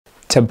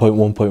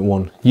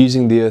10.1.1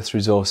 Using the Earth's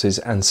resources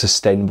and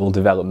sustainable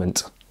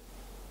development.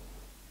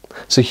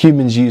 So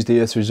humans use the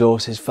Earth's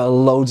resources for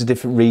loads of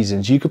different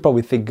reasons. You could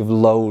probably think of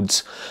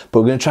loads, but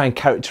we're going to try and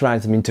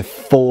characterise them into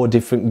 4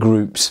 different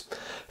groups.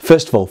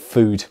 First of all,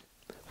 food.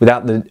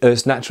 Without the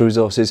Earth's natural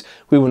resources,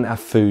 we wouldn't have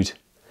food.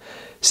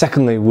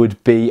 Secondly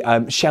would be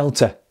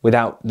shelter.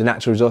 Without the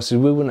natural resources,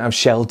 we wouldn't have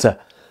shelter.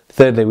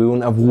 Thirdly, we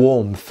wouldn't have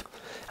warmth.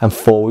 And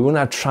 4, we wouldn't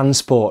have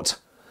transport.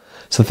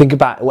 So think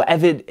about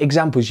whatever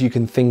examples you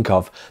can think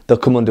of, they'll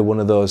come under one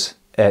of those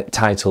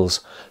titles: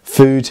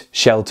 food,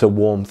 shelter,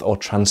 warmth or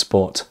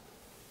transport.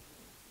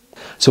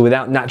 So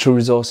without natural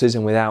resources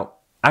and without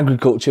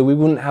agriculture, we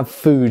wouldn't have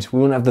food. We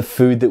wouldn't have the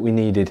food that we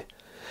needed.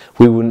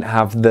 We wouldn't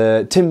have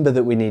the timber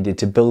that we needed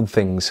to build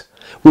things.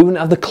 We wouldn't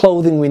have the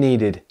clothing we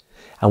needed.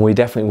 And we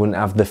definitely wouldn't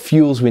have the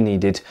fuels we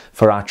needed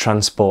for our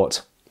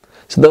transport.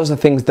 So those are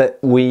things that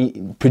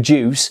we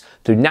produce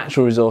through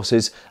natural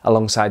resources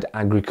alongside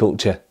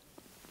agriculture.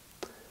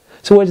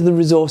 So where do the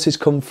resources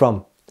come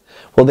from?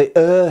 Well, the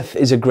Earth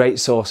is a great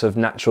source of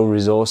natural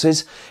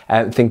resources.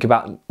 Think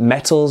about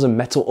metals and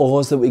metal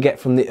ores that we get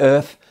from the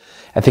Earth.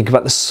 And think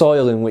about the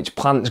soil in which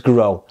plants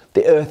grow.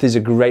 The Earth is a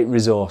great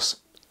resource.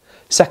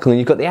 Secondly,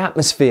 you've got the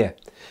atmosphere.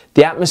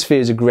 The atmosphere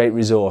is a great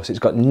resource. It's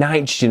got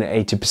nitrogen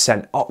at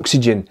 80%,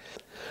 oxygen.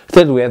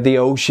 Thirdly, we have the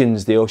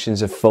oceans. The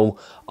oceans are full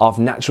of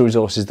natural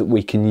resources that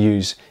we can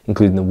use,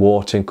 including the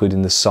water,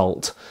 including the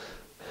salt.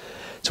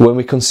 So when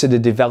we consider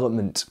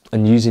development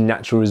and using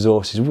natural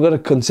resources, we've got to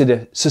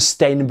consider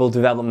sustainable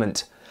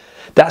development.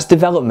 That's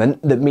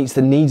development that meets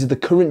the needs of the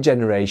current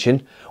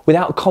generation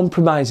without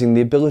compromising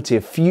the ability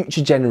of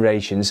future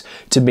generations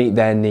to meet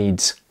their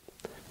needs.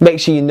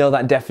 Make sure you know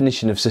that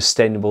definition of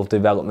sustainable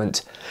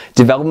development.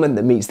 Development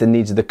that meets the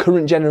needs of the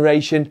current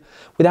generation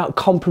without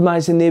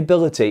compromising the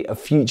ability of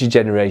future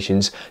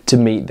generations to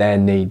meet their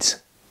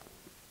needs.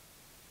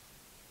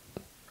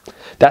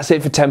 That's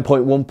it for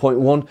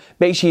 10.1.1.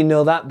 Make sure you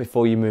know that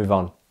before you move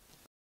on.